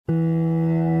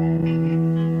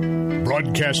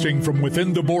Broadcasting from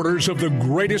within the borders of the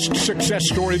greatest success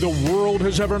story the world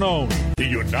has ever known, the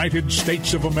United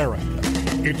States of America.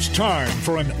 It's time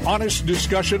for an honest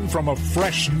discussion from a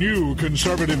fresh, new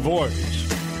conservative voice.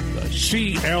 The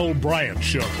C.L. Bryant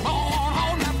Show.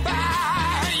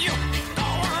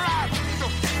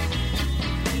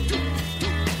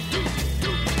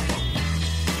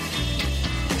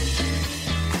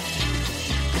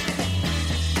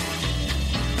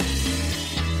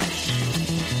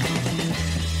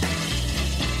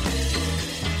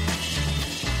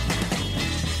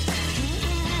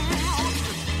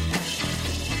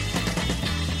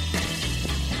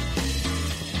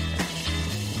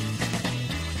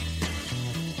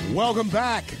 Welcome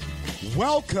back.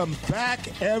 Welcome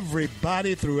back,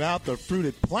 everybody, throughout the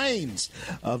fruited plains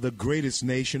of the greatest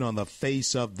nation on the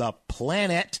face of the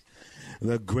planet.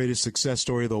 The greatest success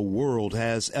story the world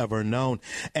has ever known,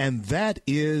 and that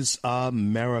is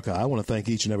America. I want to thank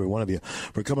each and every one of you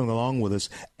for coming along with us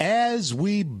as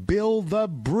we build the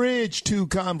bridge to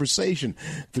conversation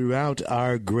throughout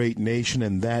our great nation,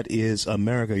 and that is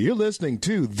America. You're listening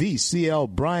to the C.L.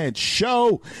 Bryant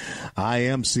Show. I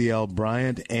am C.L.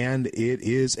 Bryant, and it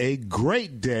is a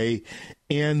great day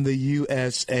in the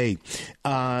USA.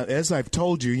 As I've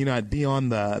told you, I'd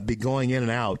be going in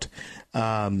and out.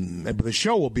 But the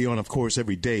show will be on, of course,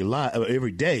 every day.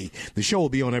 The show will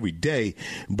be on every day,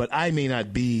 but I may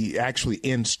not be actually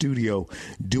in studio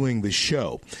doing the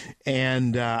show.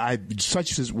 And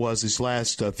such as it was this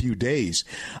last few days,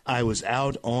 I was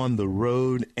out on the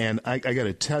road, and I got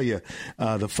to tell you,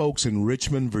 the folks in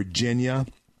Richmond, Virginia,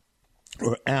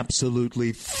 are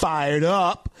absolutely fired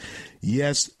up.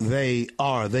 Yes, they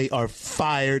are. They are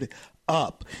fired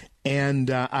up.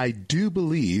 And I do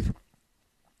believe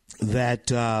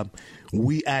that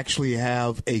we actually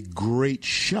have a great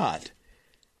shot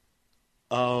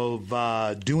of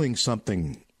doing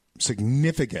something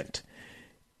significant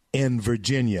in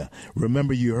Virginia.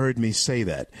 Remember, you heard me say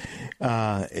that.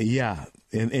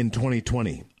 In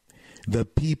 2020, the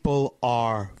people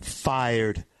are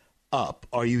fired up.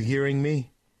 Are you hearing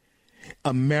me?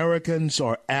 Americans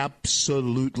are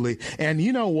absolutely, and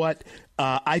you know what?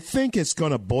 I think it's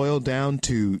going to boil down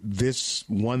to this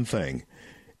one thing.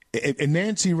 And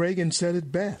Nancy Reagan said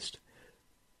it best.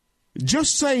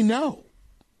 Just say no.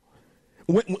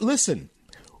 Listen,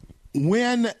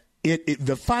 when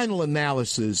the final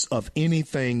analysis of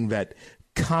anything that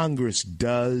Congress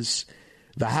does,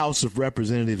 the House of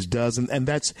Representatives does, and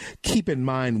that's, keep in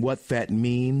mind what that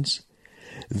means.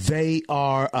 They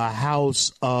are a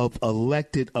house of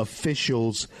elected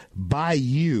officials by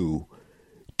you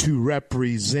to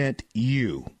represent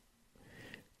you.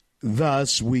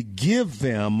 Thus, we give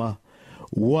them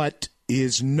what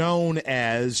is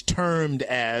termed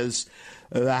as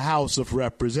the House of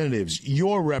Representatives,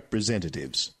 your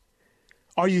representatives.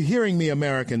 Are you hearing me,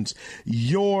 Americans?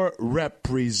 Your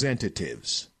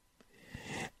representatives.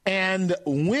 And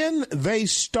when they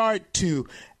start to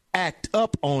act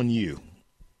up on you,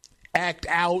 act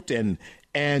out and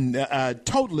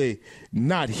totally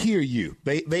not hear you,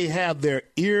 they have their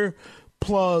ear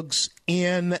plugs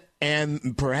in,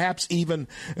 and perhaps even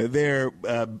they're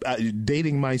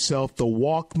dating myself, the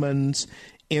Walkmans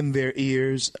in their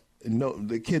ears. No,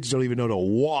 the kids don't even know what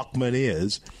a Walkman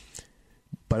is,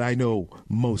 but I know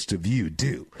most of you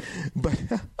do. But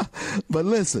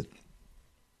listen,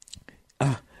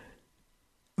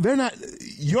 they're not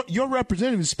your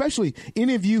representatives, especially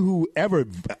any of you who ever.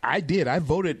 I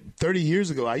voted 30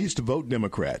 years ago. I used to vote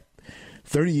Democrat.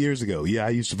 30 years ago, I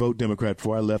used to vote Democrat.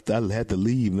 Before I left, I had to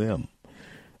leave them.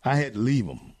 I had to leave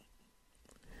them.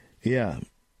 Yeah.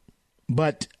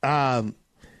 But any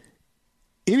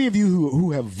of you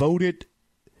who have voted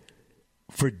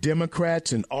for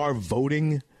Democrats and are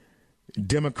voting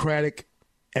Democratic,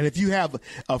 and if you have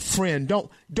a friend,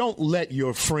 don't let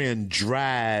your friend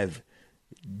drive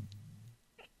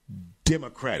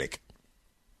Democratic.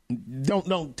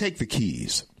 Don't take the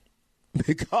keys.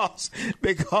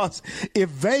 Because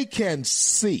if they can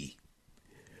see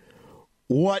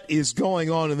what is going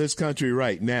on in this country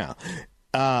right now,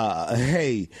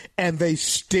 and they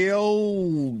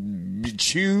still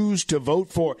choose to vote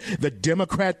for the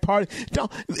Democrat Party,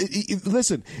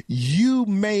 listen, you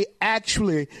may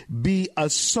actually be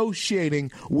associating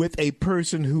with a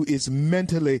person who is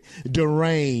mentally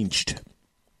deranged.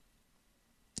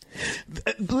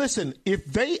 Listen, if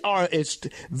they are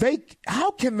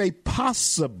how can they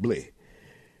possibly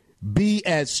be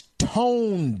as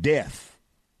tone deaf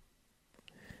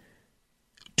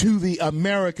to the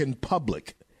American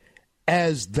public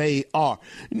as they are?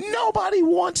 Nobody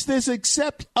wants this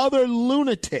except other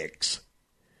lunatics.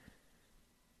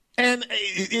 And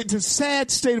it's a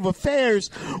sad state of affairs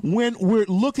when we're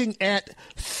looking at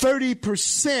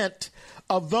 30%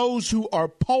 of those who are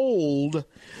polled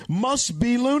must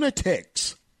be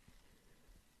lunatics.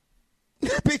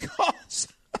 Because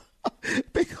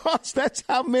that's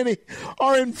how many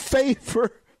are in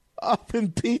favor of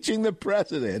impeaching the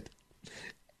president.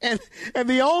 And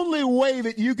the only way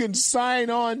that you can sign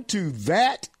on to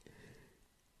that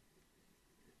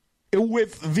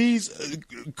with these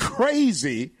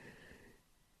crazy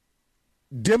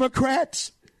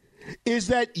Democrats is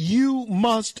that you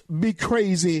must be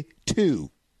crazy too.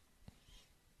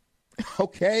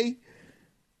 Okay?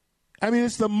 I mean,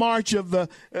 it's the march of the,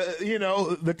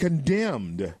 the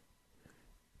condemned.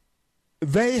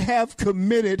 They have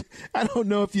committed. I don't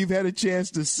know if you've had a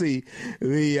chance to see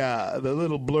the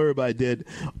little blurb I did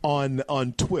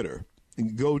on Twitter.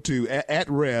 Go to at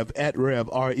Rev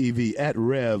R-E-V at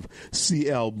Rev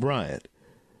C.L. Bryant.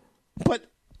 But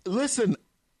listen,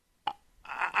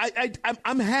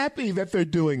 I'm happy that they're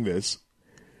doing this.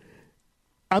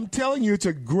 I'm telling you, it's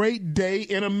a great day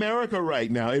in America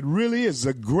right now. It really is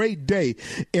a great day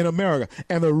in America.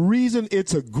 And the reason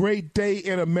it's a great day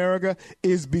in America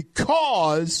is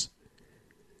because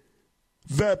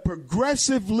the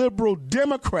progressive liberal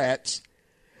Democrats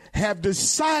have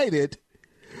decided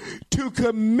to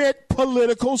commit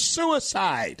political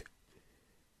suicide.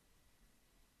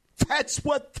 That's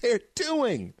what they're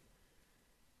doing.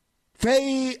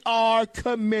 They are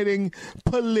committing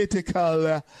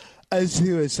political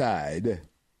suicide.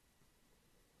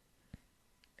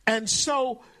 And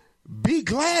so be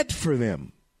glad for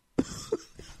them.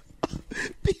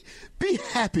 be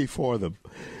happy for them.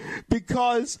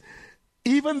 Because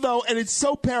even though, and it's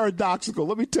so paradoxical,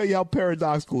 let me tell you how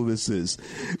paradoxical this is.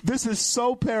 This is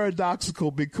so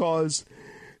paradoxical because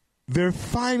they're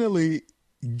finally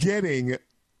getting,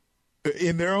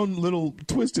 in their own little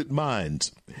twisted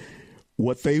minds,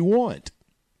 what they want.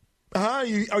 Are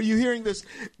you hearing this?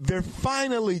 They're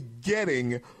finally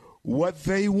getting what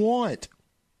they want.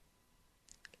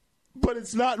 But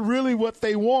it's not really what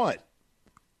they want,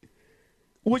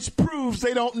 which proves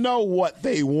they don't know what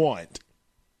they want.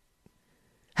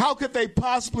 How could they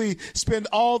possibly spend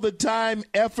all the time,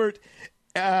 effort,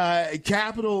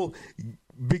 capital,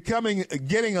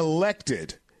 getting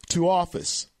elected to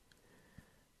office,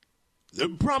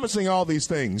 promising all these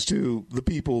things to the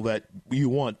people that you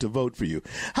want to vote for you?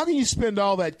 How can you spend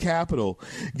all that capital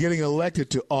getting elected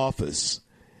to office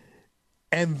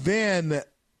and then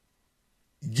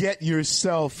get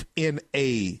yourself in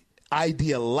a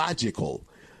ideological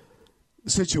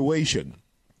situation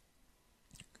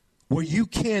where you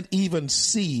can't even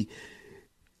see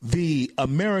the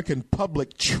American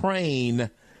public train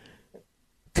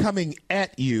coming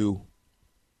at you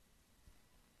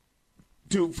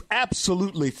to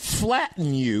absolutely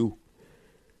flatten you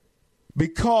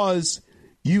because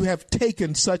you have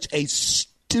taken such a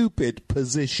stupid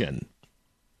position?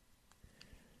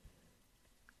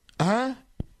 Huh?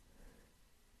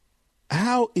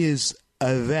 How is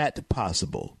that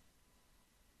possible?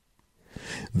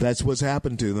 That's what's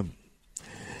happened to them.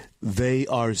 They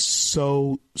are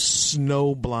so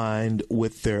snowblind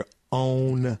with their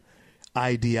own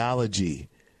ideology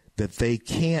that they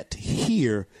can't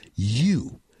hear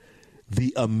you,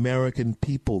 the American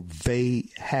people. They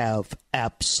have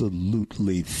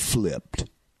absolutely flipped.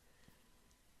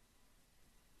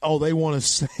 Oh, they want to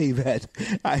say that.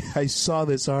 I saw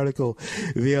this article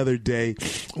the other day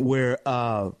where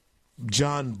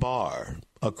John Barr,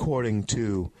 according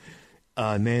to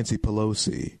Nancy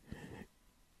Pelosi,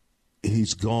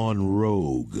 he's gone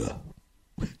rogue.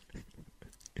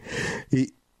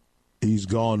 He's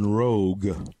gone rogue.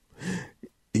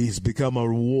 He's become a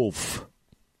wolf,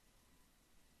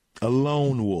 a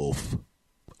lone wolf,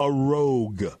 a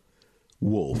rogue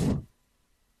wolf.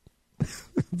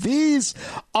 These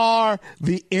are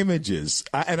the images.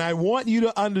 And I want you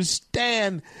to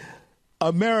understand,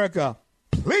 America,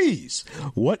 please,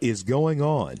 what is going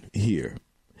on here.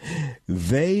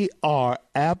 They are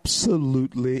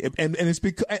absolutely, and it's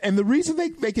because, and the reason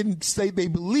they can say they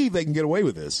believe they can get away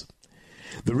with this,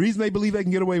 the reason they believe they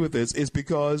can get away with this is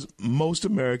because most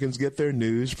Americans get their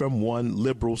news from one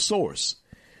liberal source.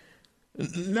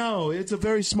 No, it's a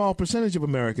very small percentage of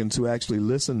Americans who actually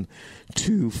listen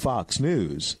to Fox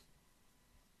News.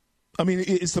 I mean,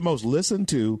 it's the most listened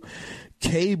to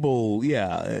cable,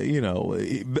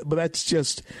 but that's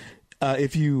just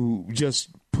if you just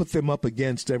put them up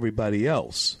against everybody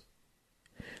else.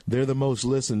 They're the most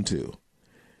listened to.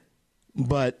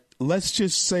 But let's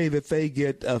just say that they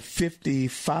get a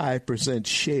 55%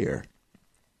 share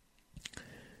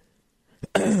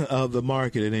of the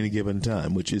market at any given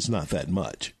time, which is not that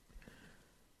much.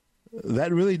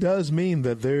 that really does mean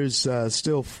that there's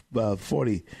still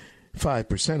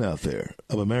 45% out there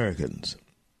of Americans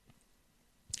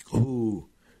who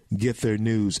get their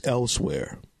news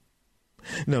elsewhere.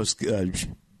 No, I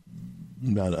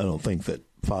don't think that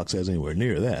Fox has anywhere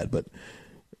near that, but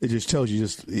it just tells you,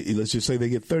 let's just say they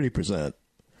get 30%.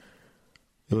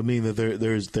 It would mean that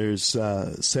there's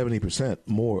 70%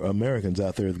 more Americans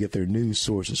out there that get their news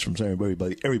sources from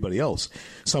everybody else,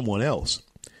 someone else.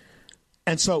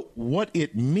 And so what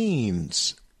it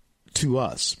means to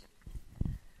us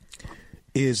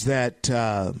is that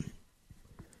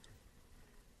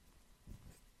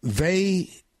they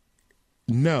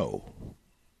know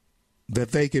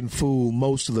that they can fool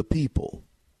most of the people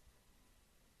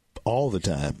all the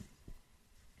time.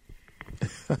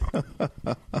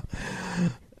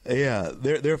 Yeah,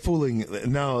 they're fooling.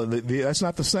 No, that's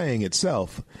not the saying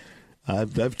itself.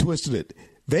 I've twisted it.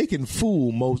 They can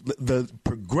fool the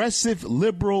progressive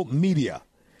liberal media.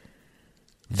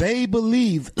 They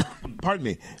believe, pardon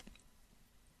me,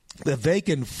 that they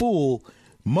can fool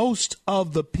most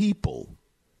of the people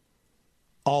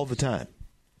all the time.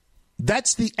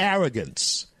 That's the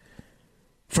arrogance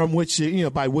from which,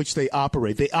 by which they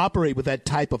operate. They operate with that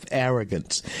type of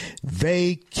arrogance.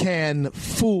 They can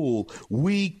fool.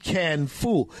 We can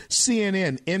fool.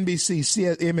 CNN, NBC,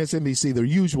 MSNBC, their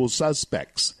usual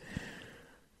suspects.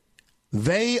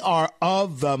 They are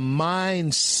of the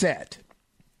mindset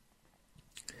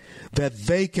that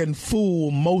they can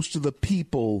fool most of the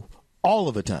people all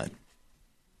of the time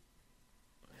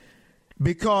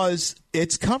because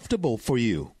it's comfortable for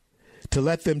you to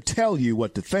let them tell you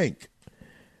what to think.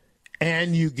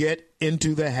 And you get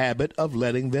into the habit of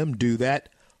letting them do that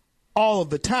all of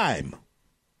the time.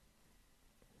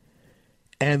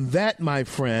 And that, my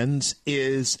friends,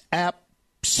 is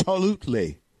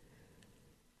absolutely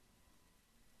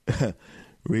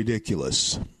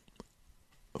ridiculous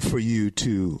for you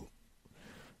to,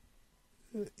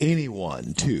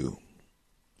 anyone, to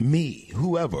me,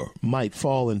 whoever might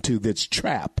fall into this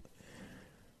trap.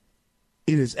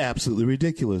 It is absolutely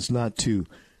ridiculous not to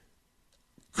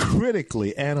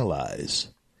critically analyze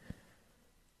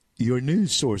your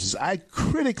news sources. I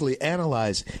critically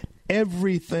analyze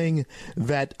everything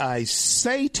that I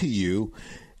say to you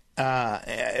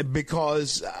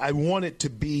because I want it to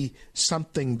be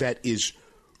something that is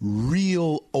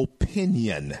real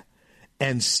opinion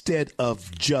instead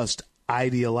of just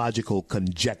ideological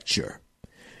conjecture.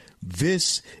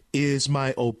 This is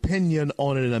my opinion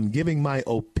on it, and I'm giving my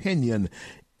opinion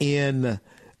in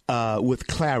with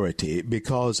clarity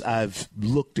because I've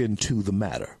looked into the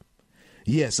matter.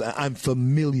 Yes, I'm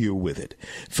familiar with it,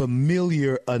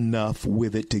 familiar enough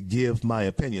with it to give my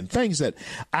opinion. Things that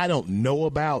I don't know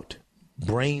about,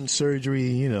 brain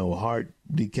surgery, heart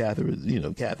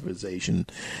catheterization,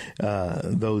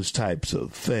 those types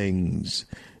of things,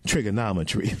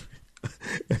 trigonometry,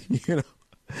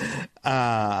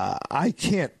 I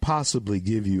can't possibly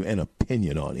give you an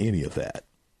opinion on any of that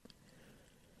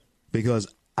because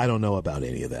I don't know about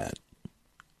any of that.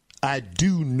 I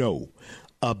do know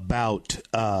about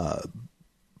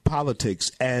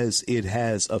politics as it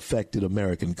has affected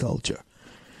American culture.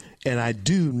 And I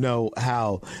do know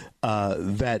how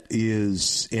that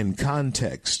is in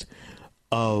context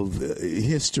of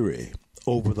history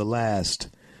over the last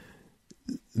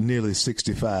nearly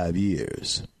 65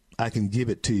 years. I can give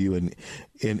it to you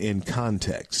in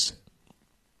context,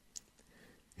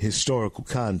 historical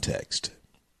context.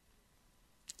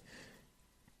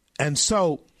 And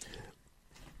so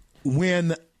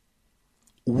when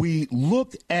we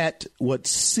look at what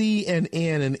CNN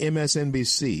and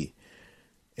MSNBC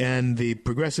and the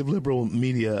progressive liberal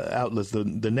media outlets, the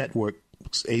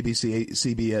networks, ABC,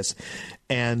 CBS,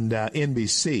 and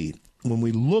NBC, when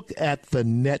we look at the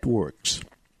networks,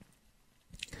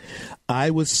 I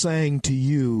was saying to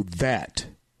you that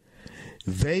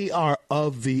they are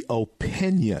of the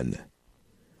opinion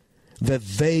that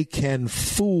they can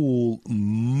fool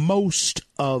most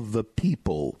of the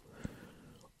people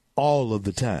all of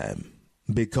the time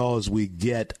because we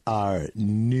get our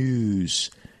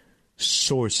news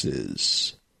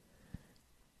sources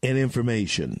and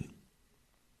information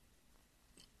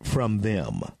from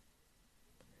them.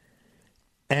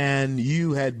 And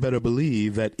you had better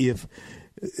believe that if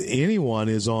anyone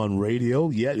is on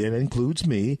radio, yet it includes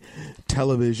me,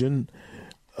 television,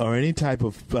 or any type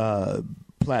of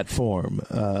platform,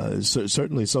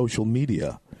 certainly social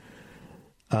media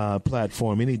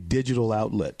platform, any digital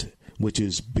outlet, which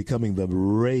is becoming the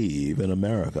rave in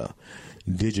America,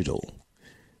 digital,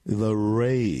 the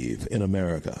rave in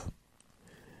America.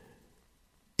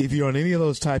 If you're on any of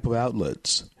those type of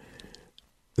outlets,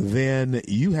 then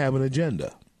you have an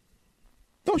agenda.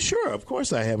 Oh, sure. Of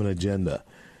course I have an agenda.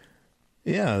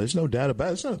 Yeah, there's no doubt about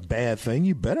it. It's not a bad thing.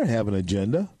 You better have an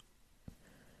agenda.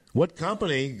 What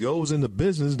company goes into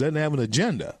business doesn't have an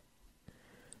agenda?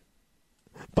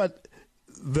 But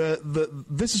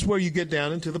this is where you get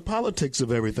down into the politics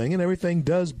of everything, and everything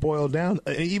does boil down.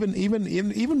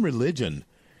 Even religion,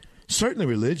 certainly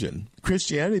religion,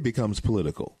 Christianity becomes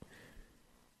political.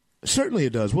 Certainly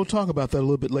it does. We'll talk about that a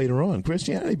little bit later on.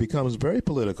 Christianity becomes very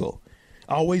political.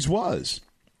 Always was.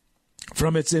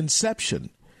 From its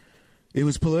inception, it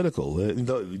was political.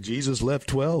 Jesus left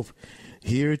 12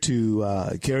 here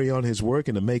to carry on his work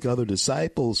and to make other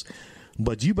disciples.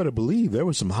 But you better believe there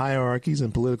were some hierarchies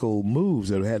and political moves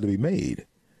that had to be made.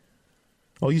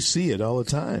 Oh, you see it all the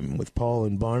time with Paul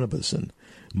and Barnabas and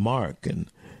Mark and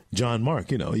John Mark.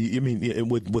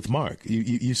 With Mark,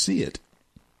 you see it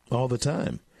all the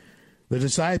time. The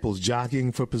disciples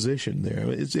jockeying for position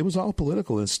there. It was all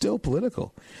political and still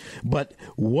political. But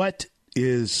what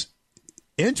is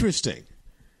interesting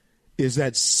is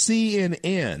that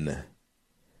CNN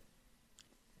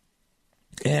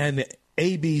and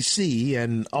ABC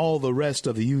and all the rest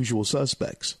of the usual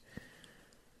suspects,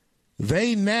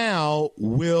 they now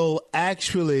will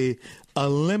actually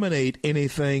eliminate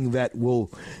anything that will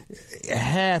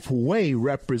halfway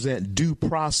represent due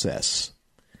process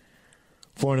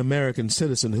for an American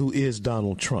citizen who is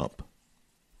Donald Trump.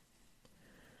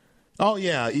 Oh,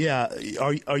 yeah.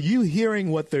 Are you hearing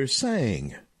what they're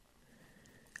saying?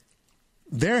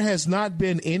 There has not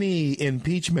been any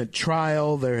impeachment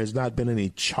trial. There has not been any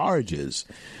charges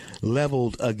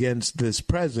leveled against this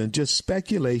president, just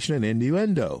speculation and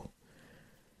innuendo.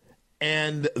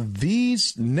 And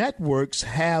these networks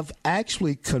have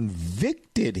actually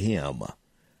convicted him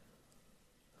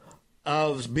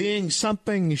of being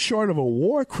something short of a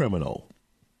war criminal.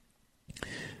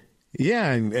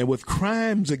 Yeah, and with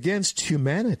crimes against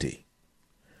humanity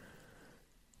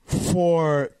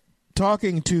for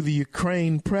talking to the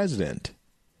Ukraine president.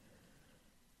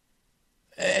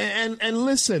 And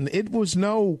listen, it was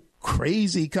no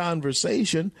crazy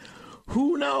conversation.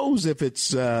 Who knows if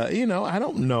it's, I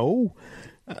don't know.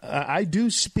 I do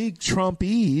speak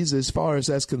Trumpese as far as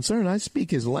that's concerned. I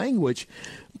speak his language.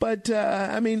 But,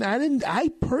 I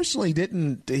personally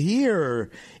didn't hear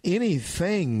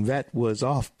anything that was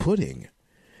off-putting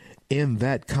in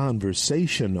that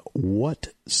conversation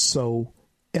whatsoever.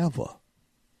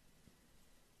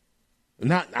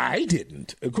 I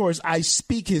didn't. Of course, I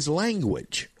speak his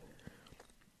language.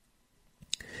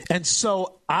 And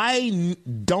so I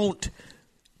don't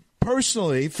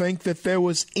personally think that there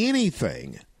was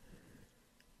anything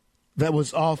that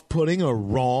was off-putting or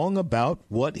wrong about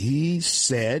what he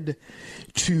said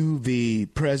to the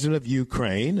president of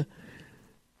Ukraine.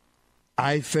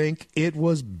 I think it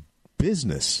was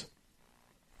business.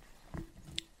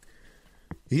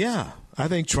 Yeah, I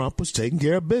think Trump was taking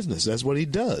care of business. That's what he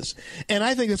does. And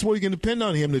I think that's what you can depend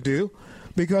on him to do,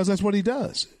 because that's what he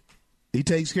does. He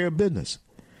takes care of business.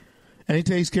 And he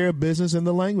takes care of business in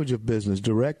the language of business,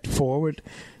 direct, forward,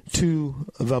 to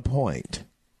the point.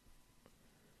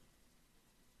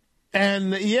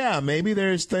 And, yeah, maybe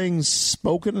there's things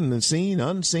spoken and seen,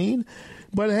 unseen.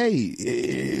 But,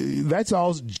 hey, that's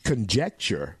all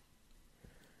conjecture.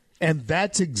 And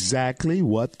that's exactly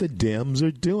what the Dems are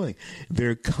doing.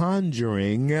 They're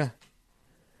conjuring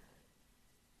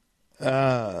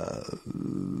and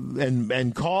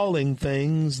calling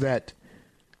things that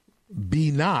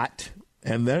be not,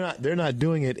 and they're not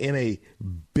doing it in a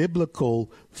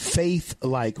biblical,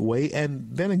 faith-like way. And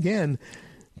then again,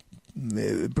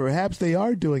 perhaps they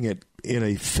are doing it in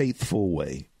a faithful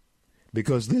way,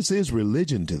 because this is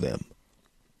religion to them.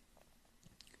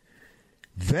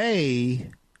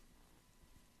 They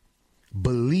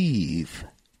believe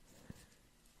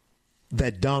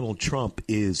that Donald Trump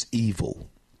is evil.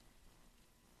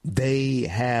 They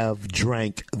have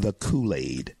drank the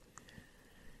Kool-Aid.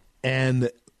 And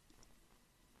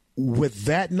with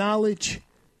that knowledge,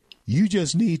 you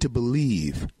just need to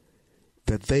believe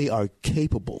that they are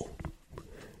capable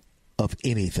of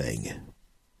anything.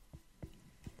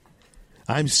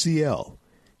 I'm CL.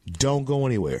 Don't go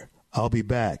anywhere. I'll be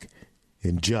back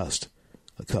in just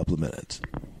a couple of minutes.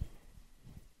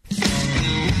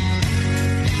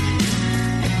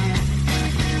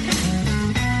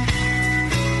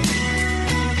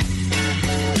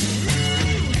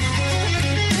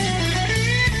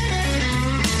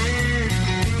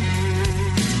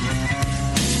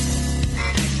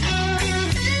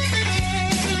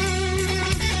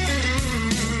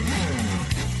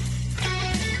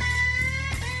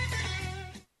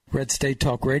 Red State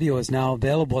Talk Radio is now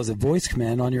available as a voice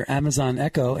command on your Amazon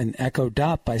Echo and Echo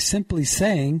Dot by simply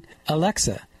saying,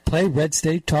 "Alexa, Play Red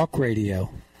State Talk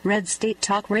Radio. Red State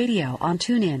Talk Radio on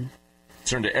TuneIn.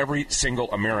 Concern to every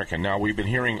single American. Now, we've been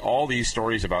hearing all these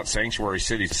stories about sanctuary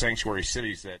cities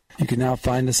that... You can now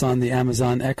find us on the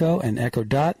Amazon Echo and Echo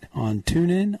Dot, on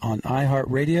TuneIn, on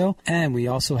iHeartRadio, and we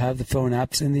also have the phone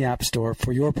apps in the App Store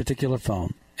for your particular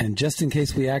phone. And just in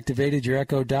case we activated your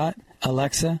Echo Dot,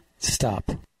 Alexa, stop.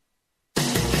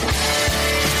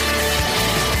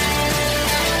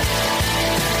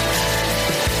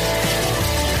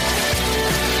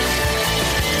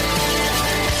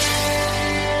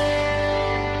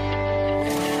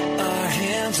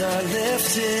 Are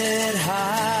lifted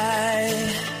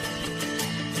high.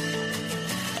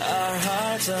 Our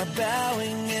hearts are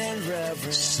bowing in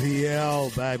reverence.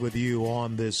 CL back with you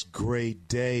on this great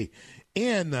day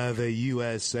in the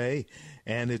USA.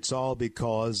 And it's all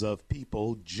because of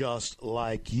people just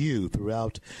like you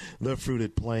throughout the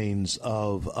fruited plains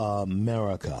of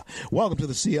America. Welcome to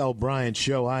the C.L. Bryant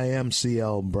Show. I am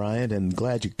C.L. Bryant, and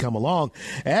glad you could come along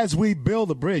as we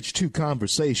build a bridge to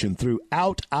conversation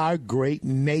throughout our great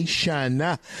nation,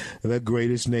 the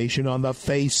greatest nation on the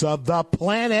face of the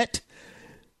planet,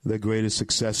 the greatest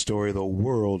success story the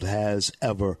world has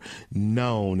ever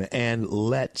known. And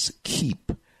let's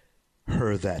keep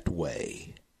her that way.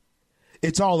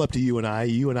 It's all up to you and I.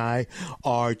 You and I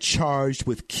are charged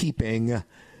with keeping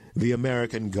the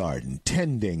American garden,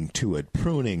 tending to it,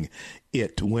 pruning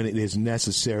it when it is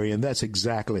necessary. And that's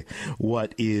exactly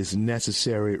what is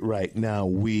necessary right now.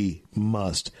 We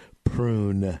must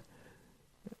prune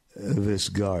this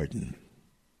garden.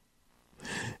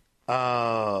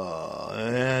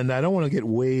 And I don't want to get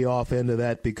way off into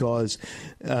that because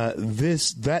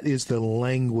that is the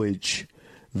language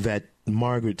that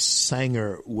Margaret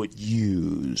Sanger would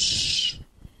use.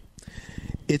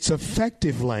 It's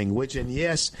effective language, and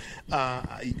yes,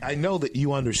 I know that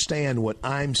you understand what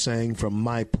I'm saying from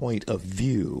my point of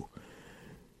view.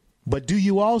 But do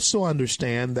you also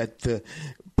understand that the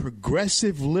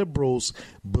progressive liberals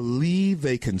believe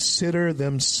they consider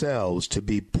themselves to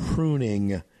be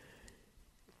pruning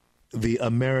the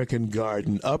American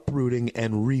garden, uprooting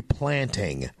and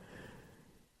replanting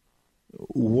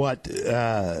what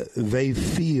they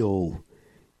feel,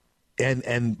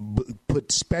 and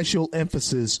put special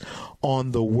emphasis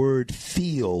on the word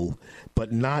feel,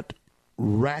 but not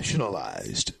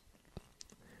rationalized.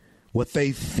 What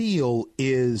they feel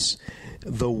is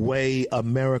the way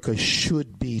America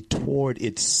should be toward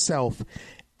itself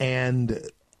and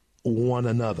one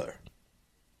another.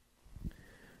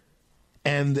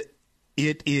 And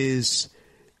it is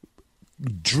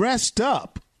dressed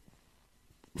up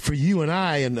for you and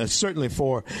I, and certainly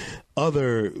for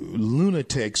other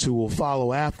lunatics who will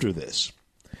follow after this.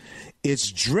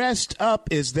 It's dressed up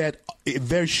as that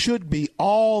there should be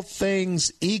all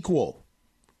things equal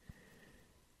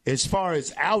as far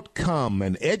as outcome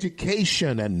and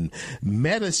education and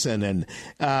medicine and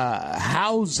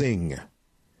housing.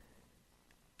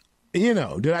 You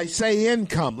know, did I say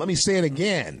income? Let me say it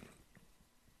again.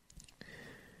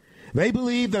 They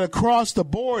believe that across the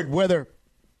board, whether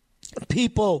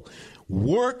people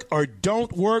work or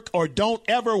don't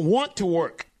ever want to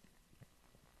work,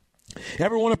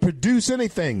 ever want to produce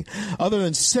anything other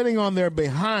than sitting on their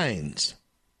behinds,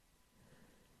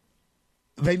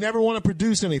 they never want to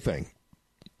produce anything.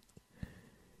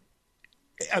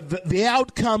 The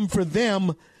outcome for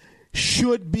them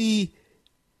should be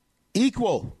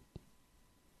equal.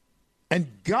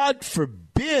 And God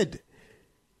forbid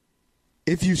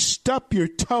if you stub your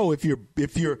toe, if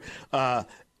you're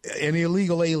an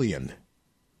illegal alien.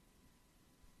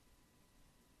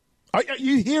 Are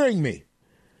you hearing me?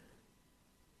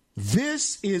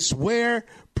 This is where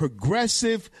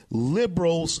progressive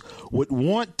liberals would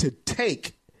want to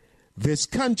take this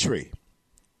country.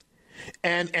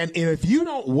 And if you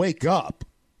don't wake up,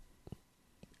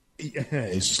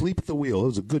 Sleep at the Wheel, it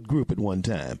was a good group at one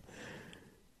time.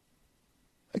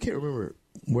 I can't remember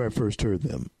where I first heard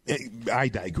them. I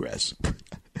digress.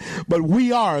 But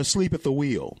we are asleep at the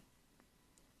wheel.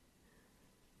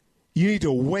 You need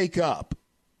to wake up.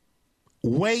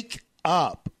 Wake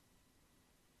up.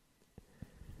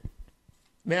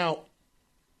 Now,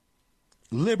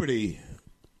 liberty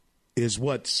is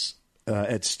what's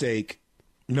at stake,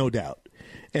 no doubt.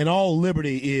 And all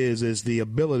liberty is the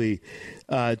ability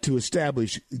to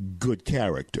establish good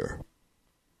character.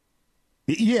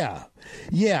 Yeah.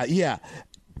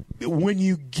 When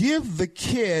you give the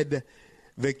kid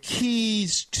the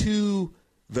keys to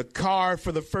the car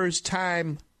for the first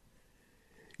time,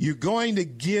 you're going to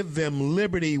give them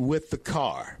liberty with the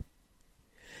car.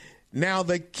 Now,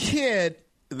 the kid,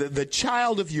 the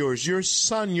child of yours, your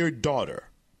son, your daughter,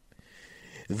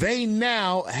 they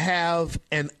now have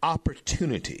an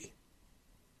opportunity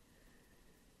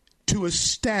to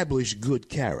establish good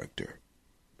character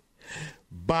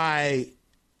by,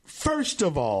 first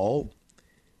of all,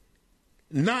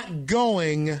 not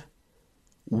going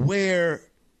where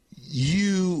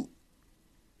you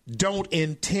don't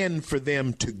intend for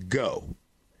them to go.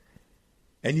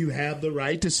 And you have the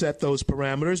right to set those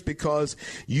parameters because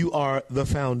you are the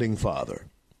founding father,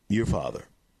 your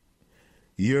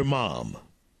mom.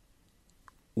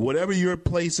 Whatever your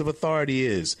place of authority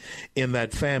is in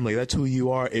that family, that's who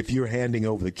you are if you're handing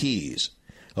over the keys,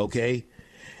 okay?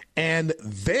 And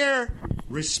their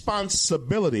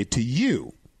responsibility to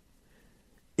you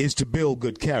is to build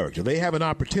good character. They have an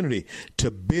opportunity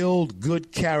to build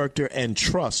good character and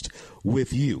trust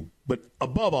with you, but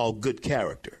above all, good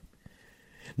character.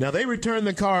 Now, they returned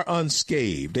the car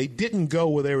unscathed. They didn't go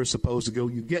where they were supposed to go.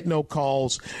 You get no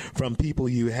calls from people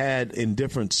you had in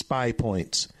different spy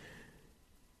points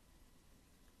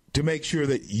to make sure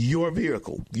that your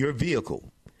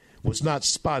vehicle was not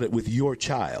spotted with your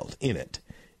child in it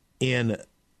in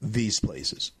these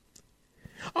places.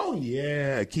 Oh,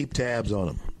 yeah, keep tabs on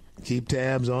them. Keep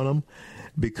tabs on them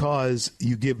because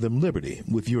you give them liberty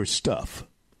with your stuff.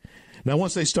 Now,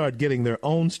 once they start getting their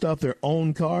own stuff, their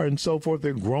own car and so forth,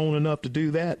 they're grown enough to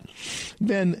do that,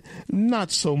 then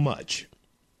not so much.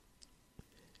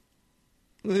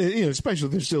 You know, especially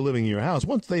if they're still living in your house.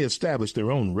 Once they establish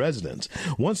their own residence,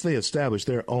 once they establish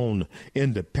their own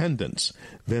independence,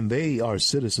 then they are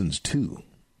citizens too.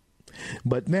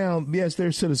 But now, yes,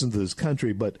 they're citizens of this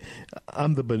country, but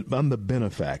I'm the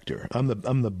benefactor. I'm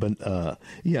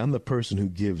the person who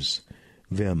gives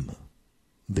them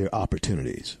their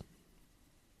opportunities.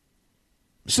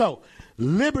 So,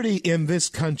 liberty in this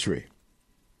country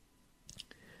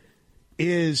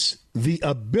is the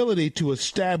ability to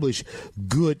establish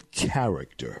good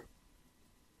character.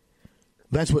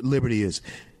 That's what liberty is.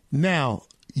 Now,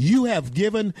 you have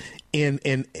given in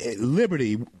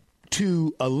liberty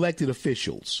to elected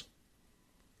officials.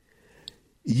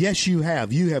 Yes, you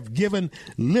have. You have given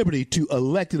liberty to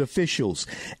elected officials.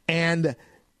 And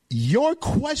your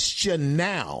question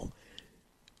now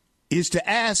is to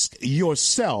ask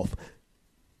yourself,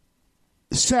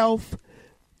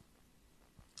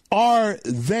 are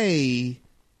they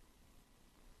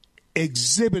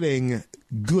exhibiting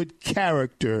good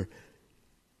character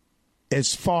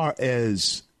as far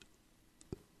as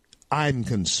I'm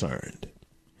concerned?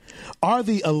 Are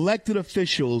the elected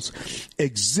officials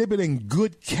exhibiting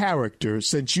good character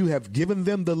since you have given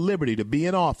them the liberty to be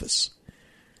in office?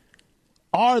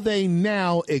 Are they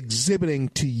now exhibiting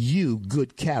to you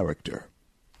good character?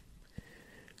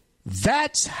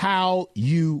 That's how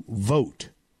you vote.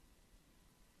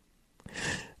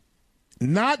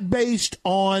 Not based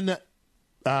on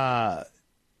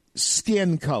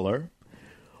skin color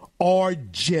or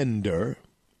gender,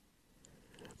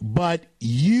 but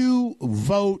you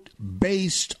vote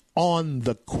based on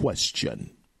the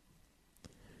question.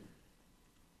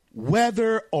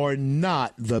 Whether or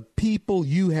not the people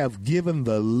you have given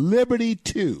the liberty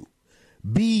to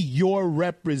be your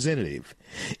representative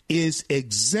is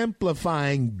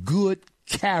exemplifying good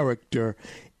character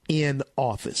in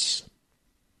office.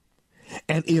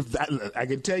 And if I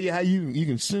can tell you how you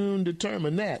can soon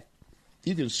determine that.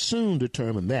 You can soon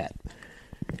determine that.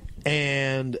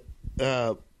 And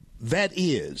that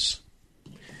is,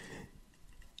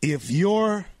 if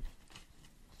your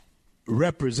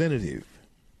representative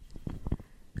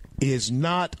is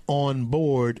not on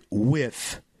board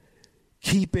with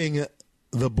keeping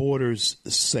the borders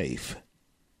safe,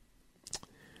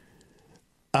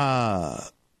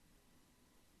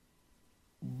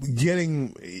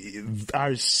 getting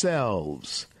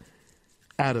ourselves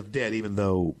out of debt, even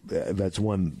though that's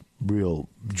one real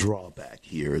drawback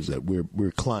here is that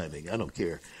we're climbing. I don't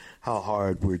care how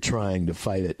hard we're trying to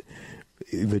fight it.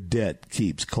 The debt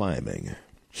keeps climbing.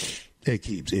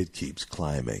 It keeps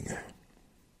climbing.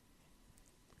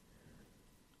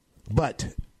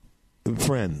 But,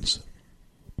 friends,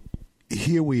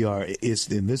 here we are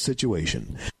is in this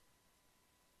situation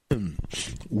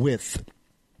with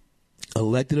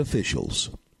elected officials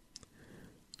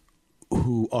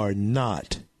who are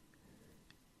not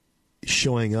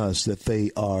showing us that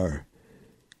they are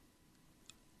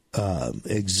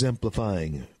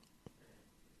exemplifying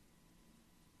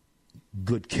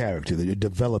good character. They're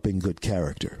developing good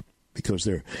character because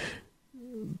they're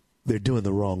doing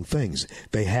the wrong things.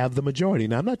 They have the majority.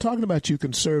 Now, I'm not talking about you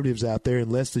conservatives out there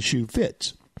unless the shoe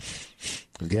fits.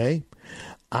 Okay?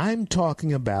 I'm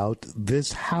talking about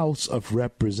this House of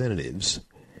Representatives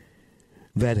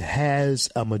that has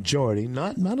a majority,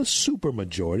 not a super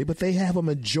majority, but they have a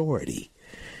majority.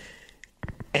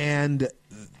 And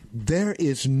there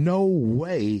is no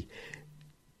way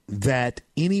that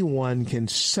anyone can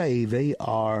say they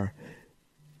are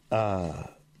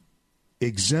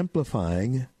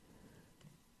exemplifying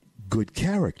good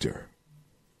character.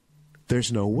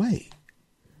 There's no way.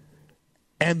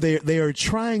 And they are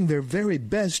trying their very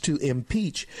best to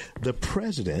impeach the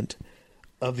President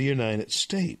of the United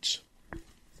States.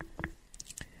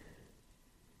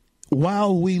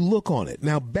 While we look on it.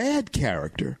 Now, bad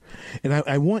character, and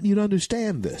I want you to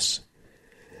understand this,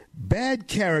 bad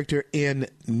character in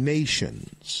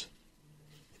nations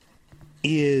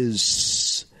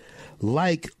is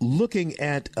like looking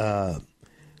at a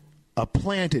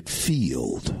planted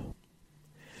field.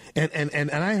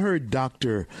 And I heard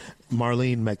Dr.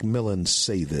 Marlene McMillan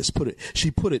say this.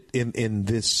 She put it in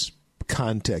this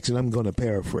context, and I'm going to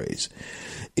paraphrase.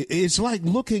 It's like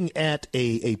looking at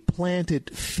a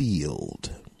planted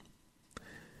field.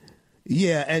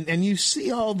 Yeah, and you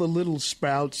see all the little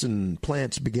sprouts and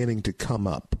plants beginning to come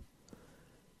up.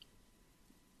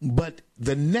 But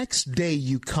the next day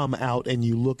you come out and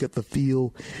you look at the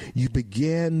field, you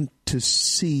begin to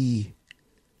see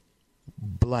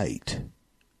blight.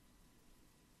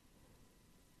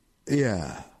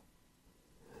 Yeah.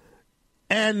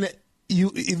 And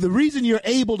the reason you're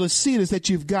able to see it is that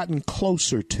you've gotten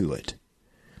closer to it.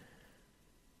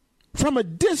 From a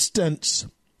distance,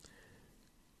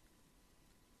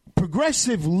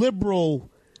 progressive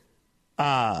liberal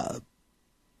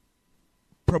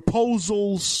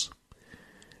proposals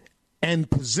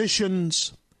and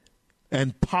positions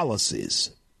and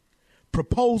policies.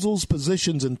 Proposals,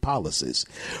 positions, and policies.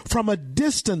 From a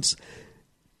distance,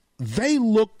 they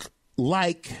look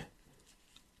like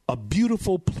a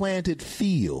beautiful planted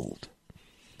field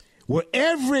where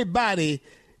everybody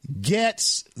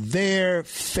gets their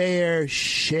fair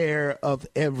share of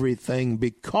everything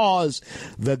because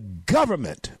the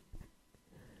government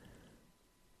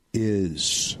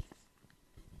is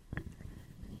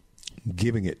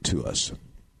giving it to us.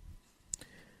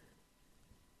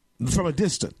 From a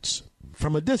distance,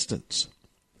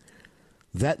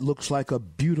 that looks like a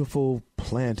beautiful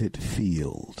planted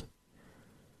field.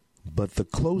 But the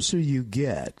closer you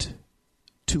get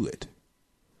to it,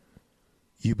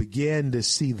 you begin to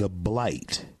see the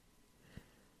blight,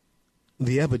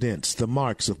 the evidence, the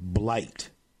marks of blight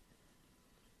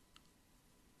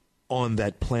on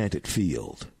that planted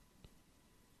field.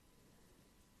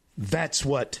 That's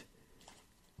what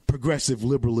progressive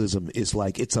liberalism is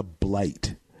like. It's a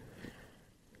blight.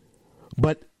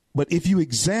 But if you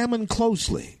examine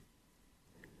closely,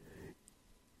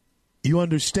 you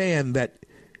understand that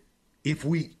if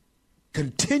we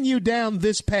continue down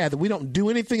this path and we don't do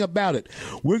anything about it,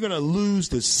 we're going to lose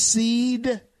the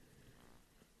seed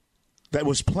that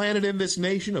was planted in this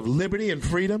nation of liberty and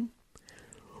freedom.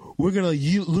 We're going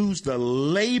to lose the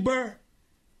labor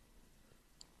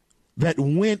that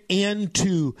went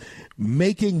into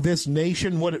making this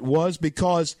nation what it was,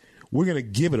 because we're going to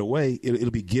give it away.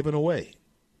 It'll be given away.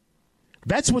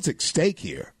 That's what's at stake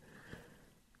here.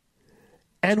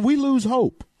 And we lose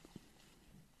hope.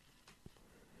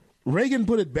 Reagan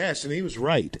put it best, and he was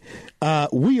right.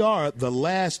 We are the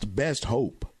last best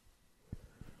hope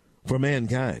for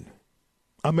mankind.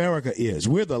 America is.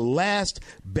 We're the last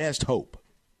best hope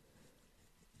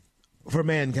for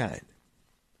mankind.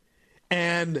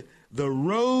 And the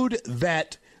road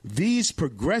that these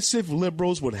progressive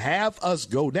liberals would have us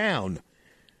go down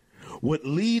would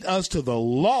lead us to the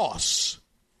loss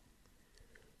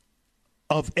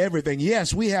of everything.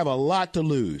 Yes, we have a lot to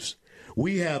lose.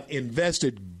 We have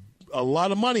invested a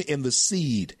lot of money in the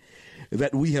seed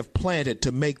that we have planted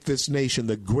to make this nation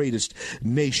the greatest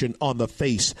nation on the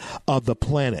face of the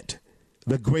planet,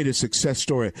 the greatest success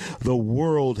story the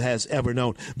world has ever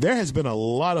known. There has been a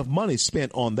lot of money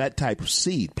spent on that type of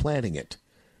seed, planting it.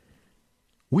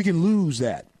 We can lose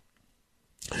that.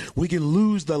 We can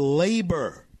lose the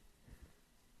labor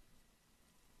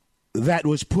that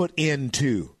was put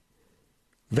into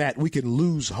that. We can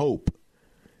lose hope.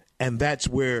 And that's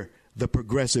where the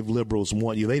progressive liberals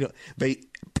want you. They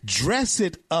dress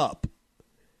it up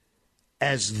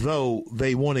as though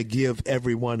they want to give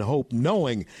everyone hope,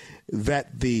 knowing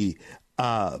that the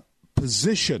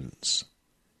positions,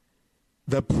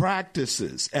 the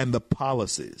practices, and the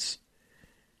policies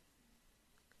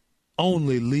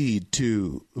only lead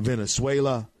to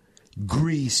Venezuela,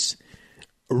 Greece,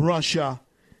 Russia,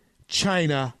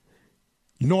 China,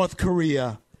 North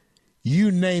Korea, you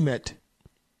name it.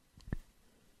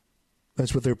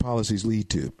 That's what their policies lead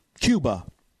to. Cuba.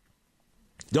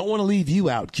 Don't want to leave you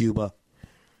out, Cuba.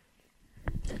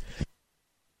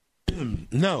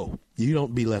 No, you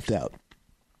don't be left out.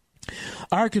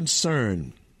 Our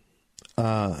concern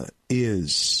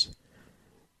is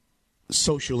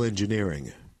social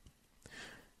engineering.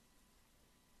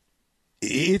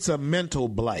 It's a mental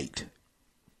blight.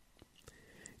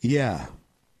 Yeah.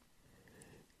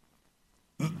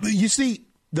 You see,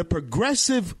 the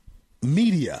progressive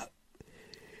media,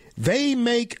 they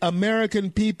make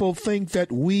American people think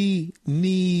that we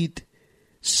need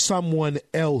someone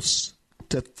else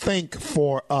to think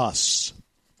for us.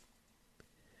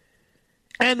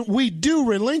 And we do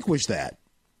relinquish that.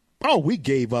 Oh, we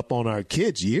gave up on our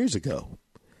kids years ago.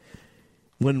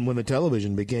 When the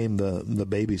television became the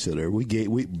babysitter,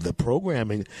 the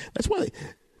programming. That's why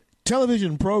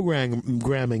television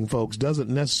programming, folks, doesn't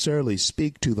necessarily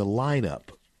speak to the lineup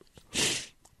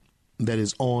that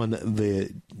is on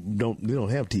the. They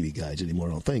don't have TV guides anymore,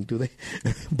 I don't think, do they?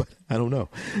 But I don't know.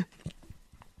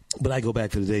 But I go back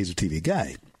to the days of TV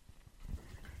Guide.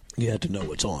 You had to know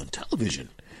what's on television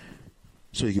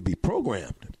so you could be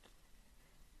programmed.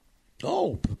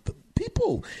 Oh,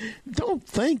 people don't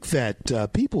think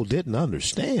that people didn't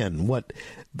understand what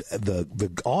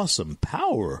the awesome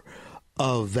power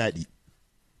of that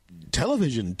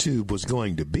television tube was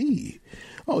going to be.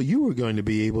 Oh, you were going to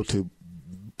be able to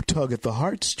tug at the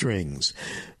heartstrings,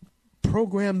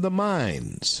 program the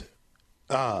minds,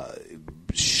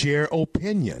 share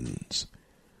opinions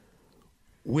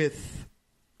with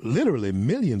literally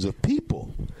millions of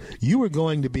people. You were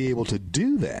going to be able to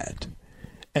do that.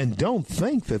 And don't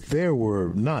think that there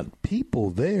were not people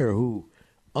there who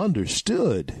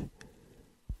understood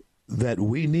that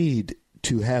we need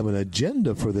to have an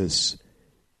agenda for this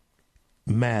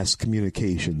mass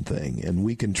communication thing, and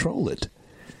we control it.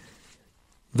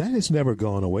 That has never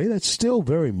gone away. That's still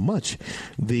very much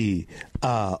the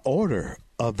order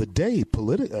of the day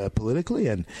politically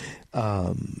and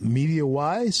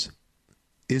media-wise,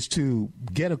 is to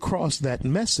get across that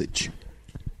message.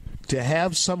 To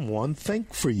have someone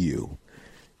think for you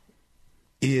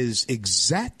is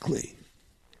exactly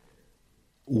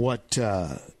what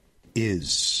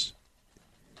is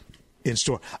in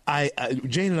store.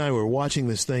 Jane and I were watching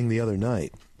this thing the other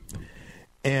night,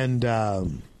 and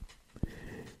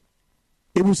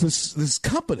it was this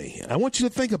company. I want you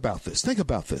to think about this. Think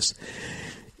about this.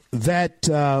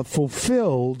 That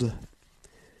fulfilled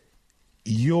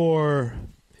your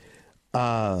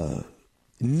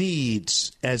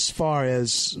needs as far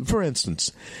as, for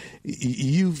instance,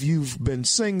 you've been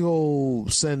single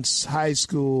since high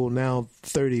school. Now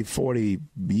 30, 40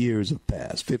 years have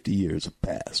passed, 50 years have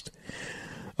passed.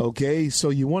 Okay, so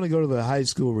you want to go to the high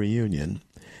school reunion.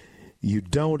 You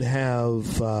don't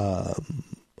have a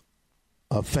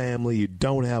family. You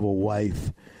don't have a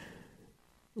wife,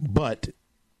 but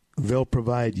they'll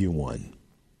provide you one.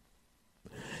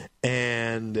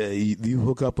 And you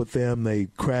hook up with them, you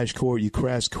crash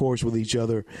course with each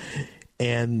other,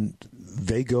 and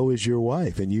they go as your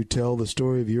wife, and you tell the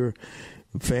story of your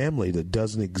family that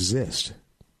doesn't exist.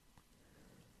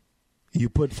 You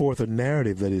put forth a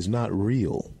narrative that is not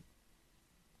real.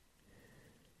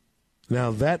 Now,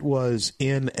 that was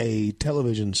in a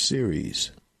television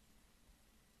series.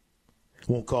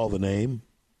 Won't call the name,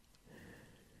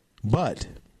 but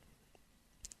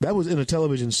that was in a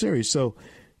television series, so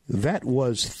that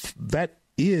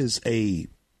is a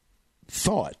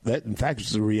thought. That, in fact,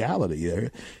 is a reality.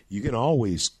 There, you can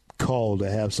always call to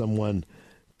have someone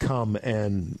come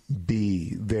and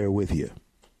be there with you.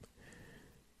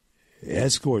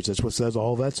 Escorts. That's what says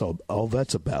all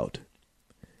that's about.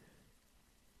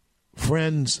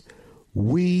 Friends,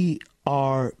 we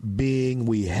have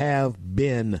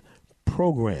been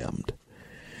programmed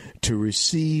to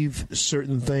receive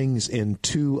certain things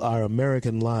into our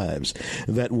American lives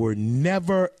that were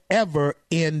never, ever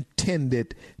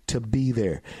intended to be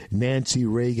there. Nancy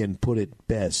Reagan put it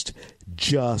best.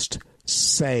 Just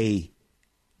say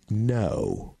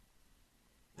no.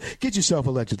 Get yourself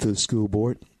elected to the school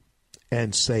board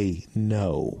and say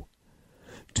no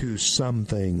to some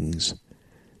things,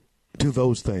 to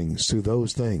those things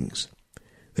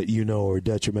that you know are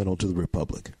detrimental to the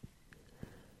republic.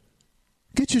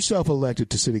 Get yourself elected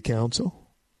to city council,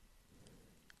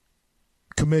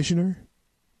 commissioner.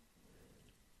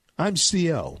 I'm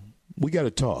CL. We got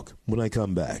to talk when I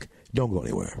come back. Don't go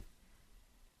anywhere.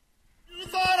 You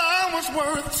thought I was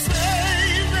worth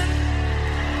saving,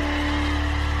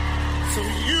 so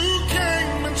you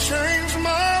came and changed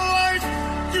my life.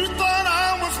 You thought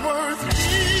I was worth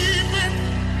keeping,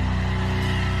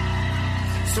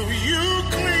 so you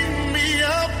cleaned me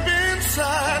up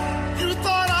inside. You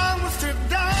thought I was to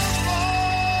die for,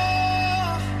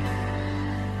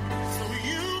 so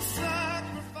you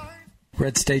sacrificed.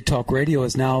 Red State Talk Radio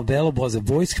is now available as a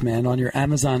voice command on your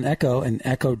Amazon Echo and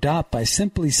Echo Dot by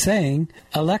simply saying,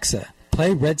 Alexa,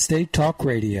 play Red State Talk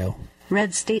Radio.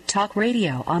 Red State Talk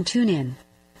Radio on TuneIn.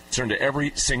 Concern to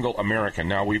every single American.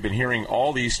 Now, we've been hearing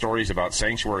all these stories about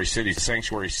sanctuary cities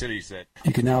that...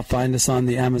 You can now find us on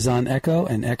the Amazon Echo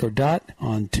and Echo Dot,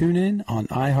 on TuneIn, on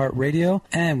iHeartRadio,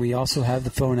 and we also have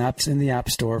the phone apps in the App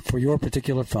Store for your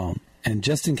particular phone. And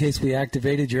just in case we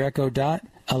activated your Echo Dot,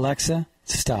 Alexa,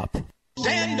 stop.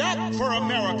 Stand up for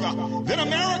America. Then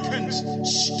Americans,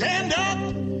 stand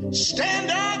up,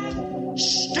 stand up,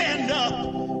 stand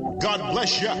up. God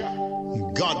bless you.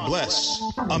 God bless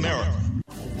America.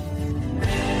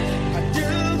 I do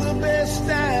the best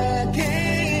I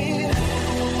can,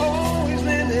 always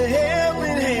lend a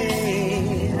helping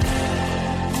hand,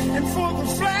 and for the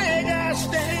flag I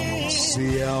stand.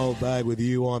 CL back with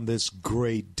you on this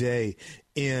great day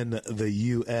in the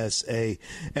USA.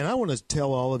 And I want to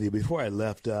tell all of you, before I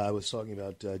left, I was talking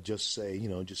about just say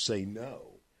no. Just say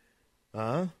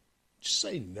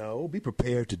no. Be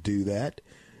prepared to do that.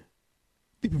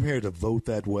 Be prepared to vote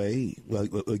that way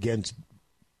against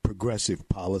progressive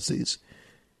policies.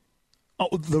 Oh,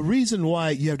 the reason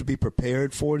why you have to be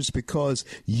prepared for it is because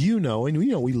we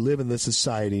live in this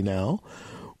society now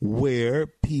where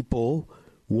people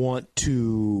want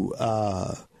to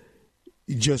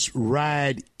just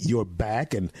ride your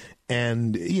back and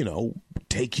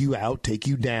take you out, take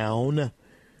you down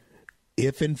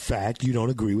if in fact you don't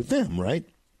agree with them, right?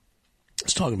 I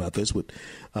was talking about this with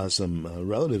some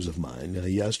relatives of mine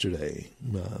yesterday.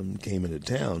 Came into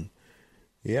town.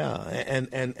 Yeah,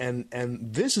 and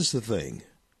this is the thing.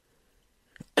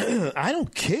 I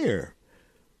don't care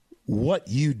what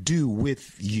you do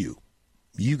with you.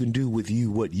 You can do with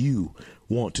you what you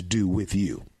want to do with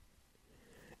you,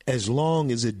 as long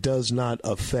as it does not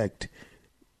affect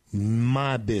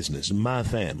my business, my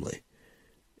family,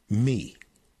 me.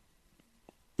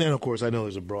 And, of course, I know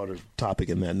there's a broader topic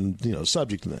in that, and,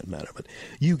 subject in that matter, but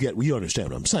you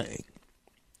understand what I'm saying.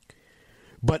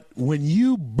 But when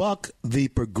you buck the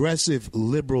progressive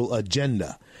liberal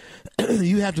agenda,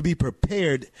 you have to be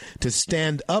prepared to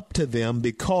stand up to them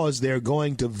because they're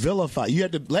going to vilify. You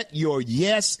have to let your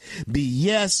yes be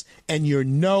yes and your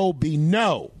no be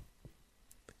no.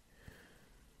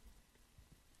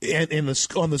 And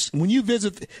when you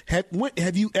visit,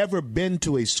 have you ever been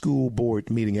to a school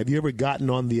board meeting? Have you ever gotten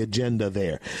on the agenda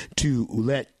there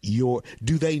to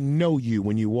do they know you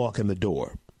when you walk in the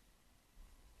door?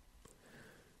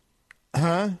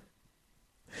 Huh?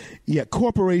 Yeah,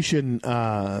 corporation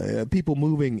people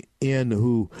moving in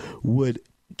who would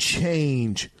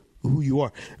change who you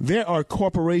are. There are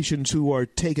corporations who are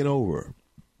taken over.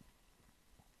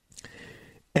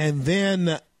 And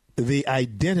then the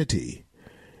identity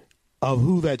of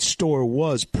who that store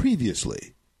was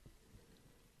previously,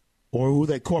 or who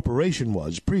that corporation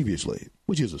was previously,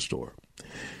 which is a store,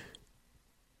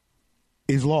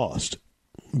 is lost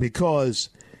because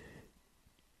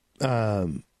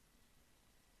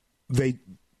they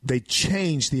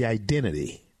change the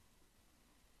identity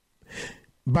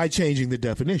by changing the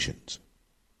definitions.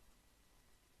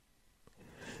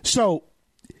 So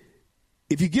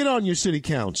if you get on your city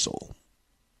council,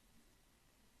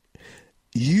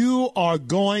 you are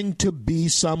going to be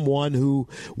someone who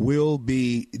will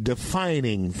be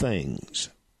defining things.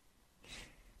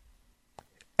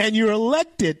 And you're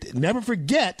elected, never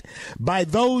forget, by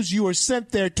those you are sent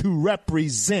there to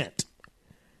represent.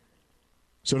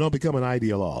 So don't become an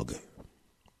ideologue.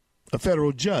 A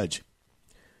federal judge.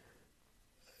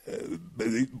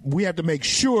 We have to make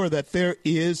sure that there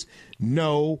is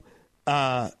no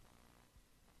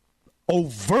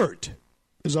overt.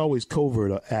 There's always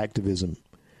covert activism.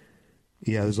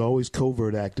 Yeah, there's always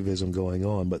covert activism going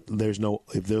on, but as long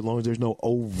as there's no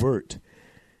overt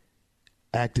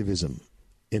activism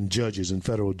in judges and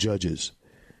federal judges,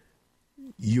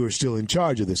 you are still in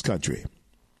charge of this country.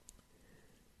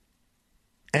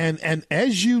 And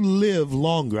as you live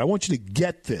longer, I want you to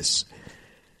get this.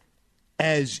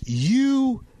 As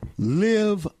you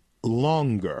live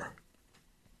longer,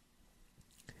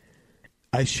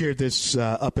 I shared this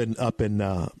up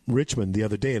in Richmond the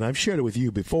other day, and I've shared it with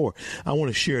you before. I want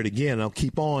to share it again. I'll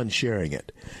keep on sharing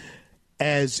it.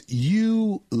 As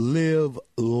you live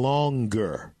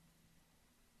longer,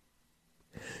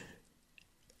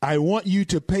 I want you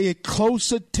to pay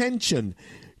close attention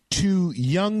to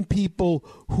young people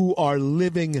who are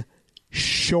living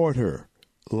shorter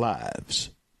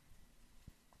lives.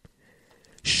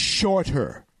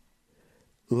 Shorter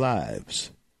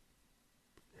lives.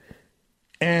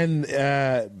 And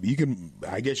I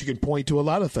guess you can point to a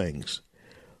lot of things.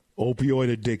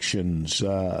 Opioid addictions,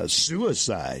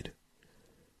 suicide,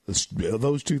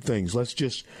 Those two things. Let's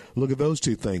just look at those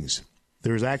two things.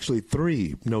 There's actually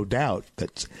three, no doubt,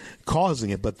 that's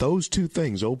causing it. But those two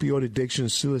things, opioid addiction,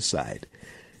 suicide,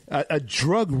 a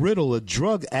drug-riddled, a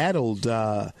drug-addled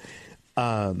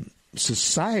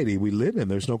society we live in.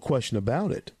 There's no question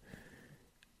about it.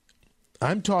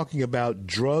 I'm talking about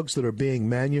drugs that are being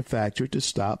manufactured to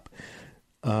stop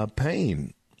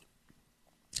pain.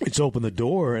 It's opened the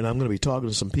door, and I'm going to be talking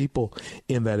to some people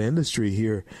in that industry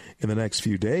here in the next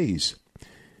few days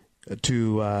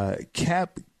to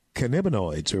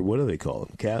cannabinoids, or what do they call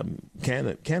them?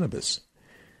 Cannabis.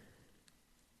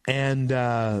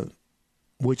 And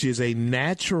which is a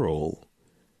natural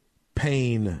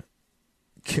pain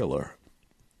killer,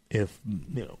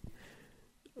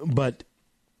 but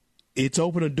it's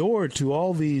opened a door to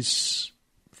all these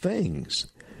things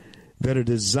that are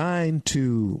designed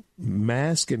to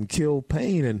mask and kill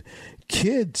pain. And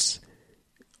kids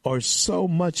are so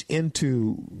much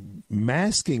into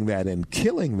masking that and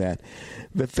killing that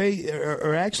they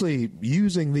are actually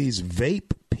using these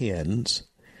vape pens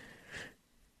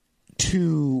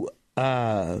to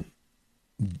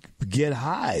get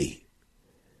high.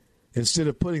 Instead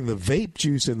of putting the vape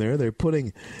juice in there, they're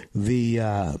putting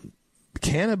the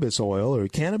cannabis oil or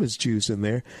cannabis juice in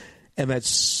there, and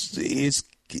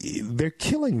they're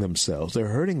killing themselves. They're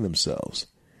hurting themselves.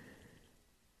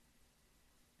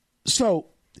 So,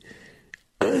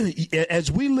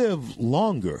 as we live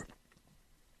longer,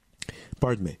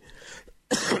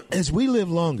 as we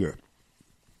live longer,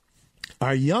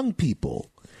 our young people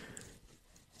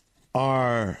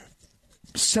are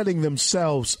setting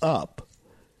themselves up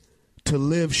to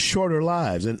live shorter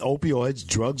lives. And opioids,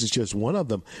 drugs is just one of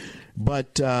them.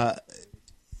 But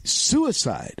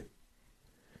suicide,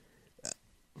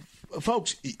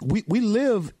 folks, we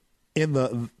live in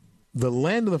the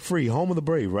land of the free, home of the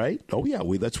brave, right? Oh, yeah,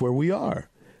 that's where we are.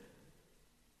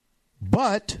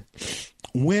 But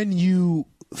when you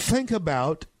think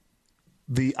about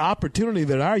the opportunity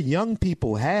that our young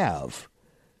people have,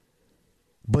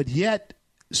 but yet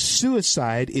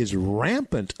suicide is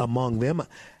rampant among them,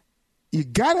 you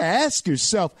got to ask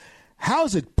yourself, how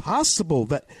is it possible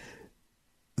that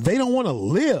they don't want to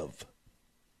live?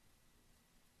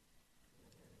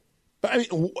 I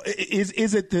mean,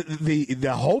 is it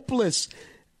the hopeless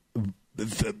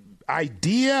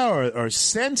idea or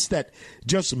sense that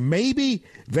just maybe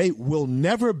they will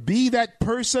never be that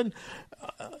person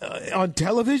on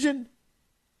television?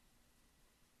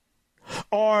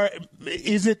 Or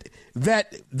is it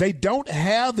that they don't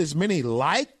have as many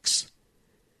likes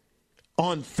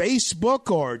on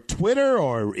Facebook or Twitter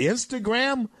or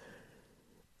Instagram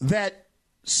that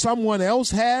someone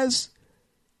else has?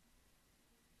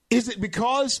 Is it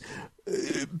because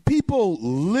people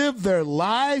live their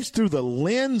lives through the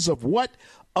lens of what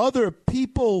other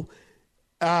people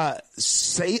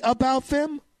say about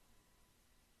them?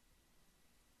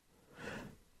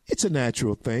 It's a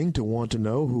natural thing to want to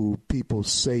know who people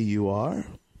say you are.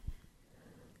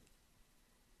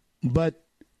 But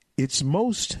it's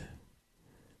most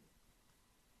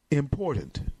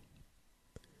important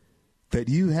that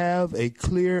you have a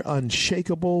clear,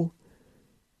 unshakable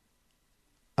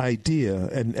idea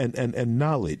and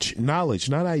knowledge, not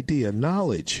idea,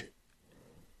 knowledge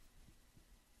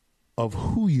of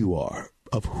who you are,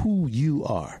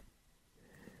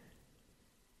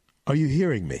 Are you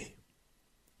hearing me?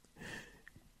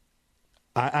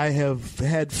 I have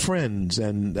had friends,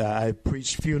 and I've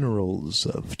preached funerals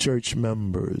of church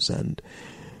members and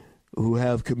who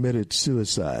have committed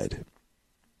suicide.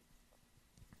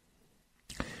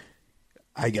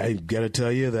 I got to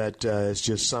tell you that it's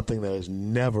just something that has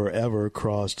never, ever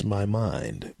crossed my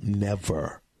mind.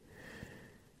 Never.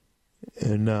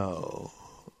 No.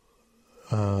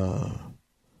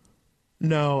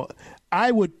 No,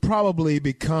 I would probably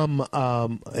become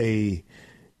a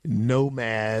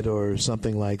nomad or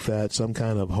something like that, some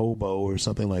kind of hobo or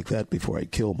something like that before I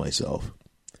kill myself.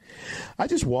 I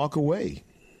just walk away.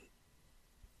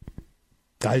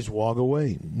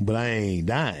 But I ain't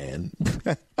dying.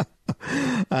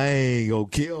 I ain't gonna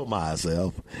kill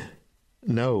myself.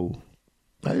 No.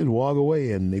 I just walk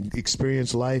away and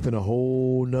experience life in a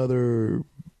whole nother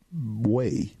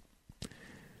way.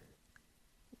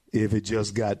 If it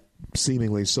just got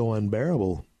seemingly so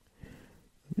unbearable,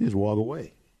 just walk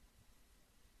away.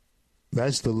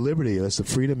 That's the liberty. That's the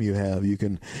freedom you have. You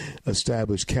can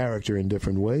establish character in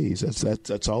different ways.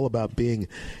 That's all about being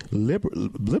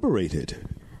liberated,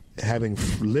 having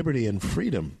liberty and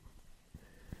freedom.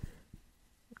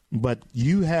 But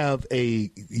you have a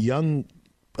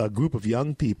group of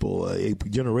young people, a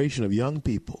generation of young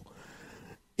people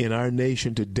in our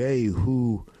nation today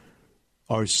who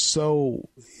are so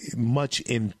much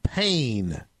in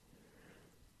pain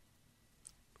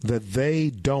that they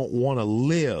don't want to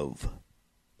live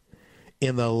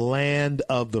in the land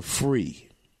of the free,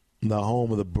 the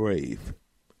home of the brave.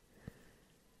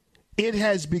 It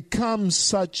has become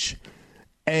such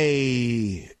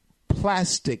a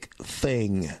plastic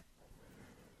thing,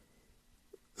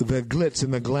 the glitz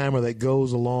and the glamour that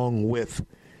goes along with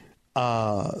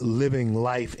living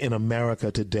life in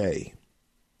America today,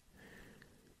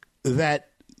 that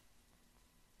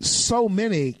so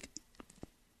many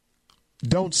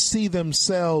don't see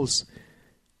themselves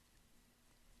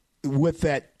with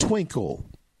that twinkle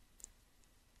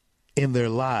in their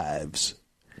lives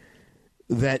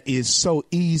that is so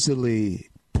easily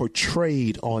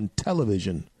portrayed on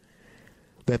television,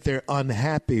 that they're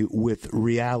unhappy with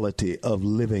reality of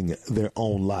living their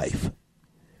own life.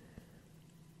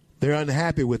 They're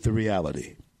unhappy with the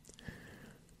reality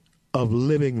of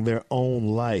living their own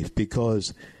life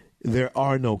because there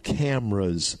are no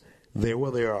cameras there.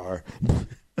 Well, there are.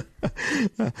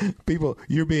 People,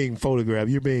 you're being photographed,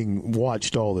 you're being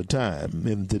watched all the time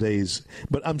in today's,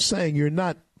 but I'm saying you're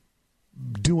not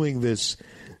doing this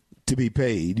to be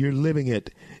paid. You're living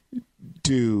it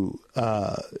to,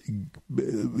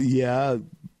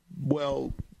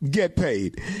 get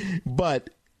paid, but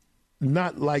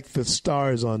not like the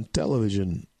stars on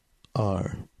television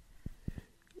are.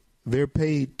 They're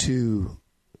paid to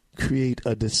create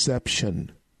a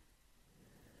deception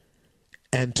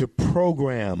and to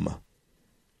program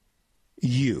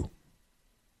you.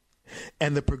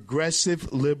 And the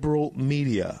progressive liberal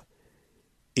media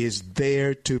is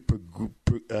there to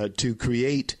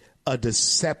create a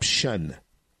deception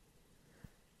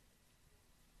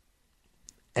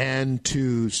and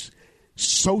to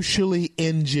socially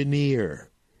engineer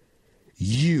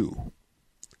you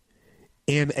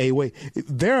in a way.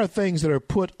 There are things that are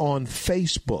put on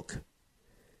Facebook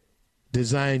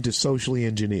designed to socially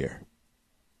engineer.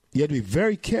 You have to be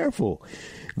very careful.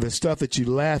 The stuff that you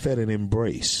laugh at and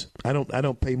embrace. I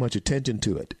don't pay much attention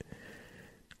to it.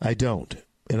 I don't.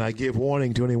 And I give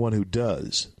warning to anyone who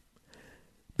does.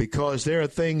 Because there are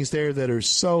things there that are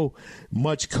so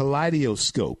much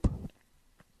kaleidoscope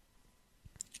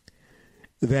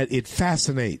that it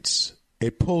fascinates.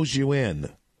 It pulls you in.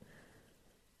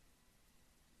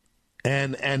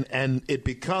 And it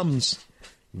becomes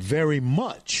very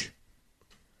much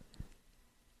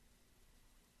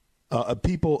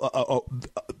the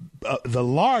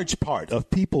large part of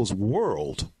people's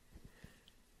world.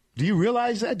 Do you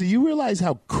realize that? Do you realize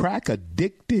how crack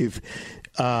addictive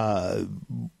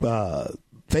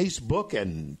Facebook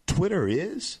and Twitter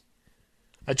is?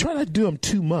 I try not to do them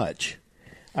too much.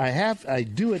 I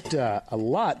do it a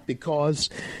lot because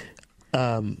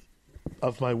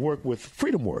of my work with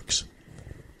FreedomWorks.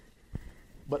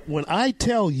 But when I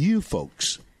tell you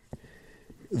folks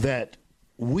that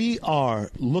we are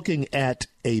looking at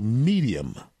a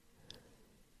medium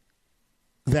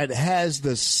that has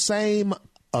the same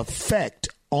effect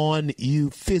on you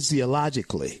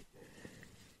physiologically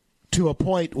to a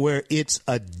point where it's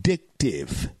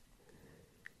addictive.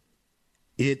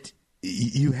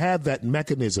 You have that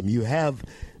mechanism. You have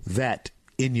that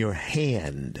in your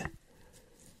hand.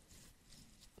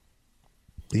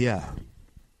 Yeah.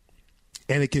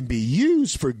 And it can be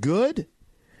used for good.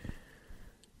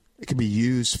 It can be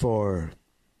used for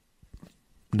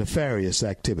nefarious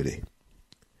activity.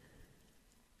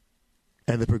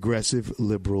 And the progressive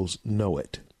liberals know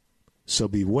it. So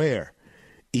beware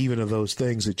even of those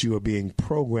things that you are being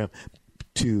programmed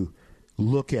to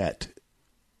look at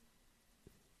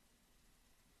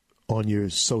on your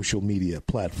social media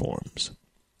platforms.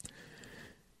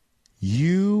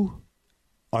 You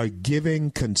are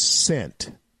giving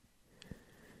consent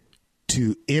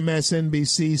to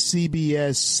MSNBC,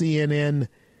 CBS, CNN,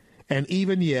 and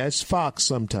even, yes, Fox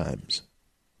sometimes,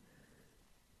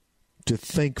 to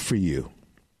think for you.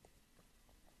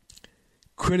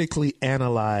 Critically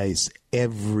analyze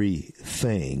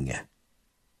everything.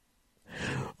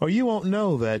 Or you won't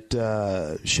know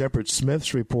that Shepard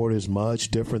Smith's report is much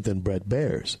different than Bret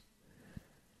Baier's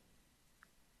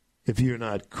if you're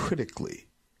not critically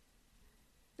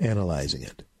analyzing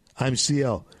it. I'm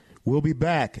CL. We'll be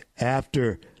back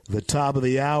after the top of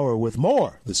the hour with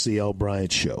more The CL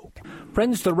Bryant Show.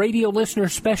 Friends, the radio listener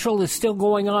special is still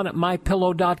going on at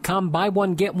MyPillow.com. Buy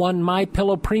one, get one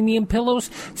MyPillow premium pillows.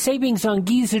 Savings on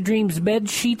Giza Dreams bed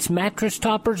sheets, mattress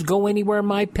toppers, go anywhere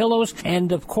MyPillows.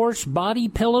 And, of course, body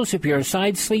pillows. If you're a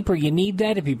side sleeper, you need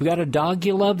that. If you've got a dog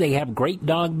you love, they have great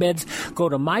dog beds. Go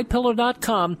to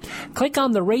MyPillow.com. Click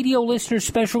on the radio listener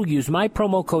special. Use my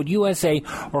promo code USA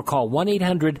or call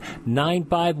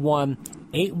 1-800-951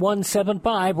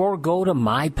 877-8175 or go to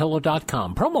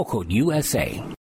mypillow.com. Promo code USA.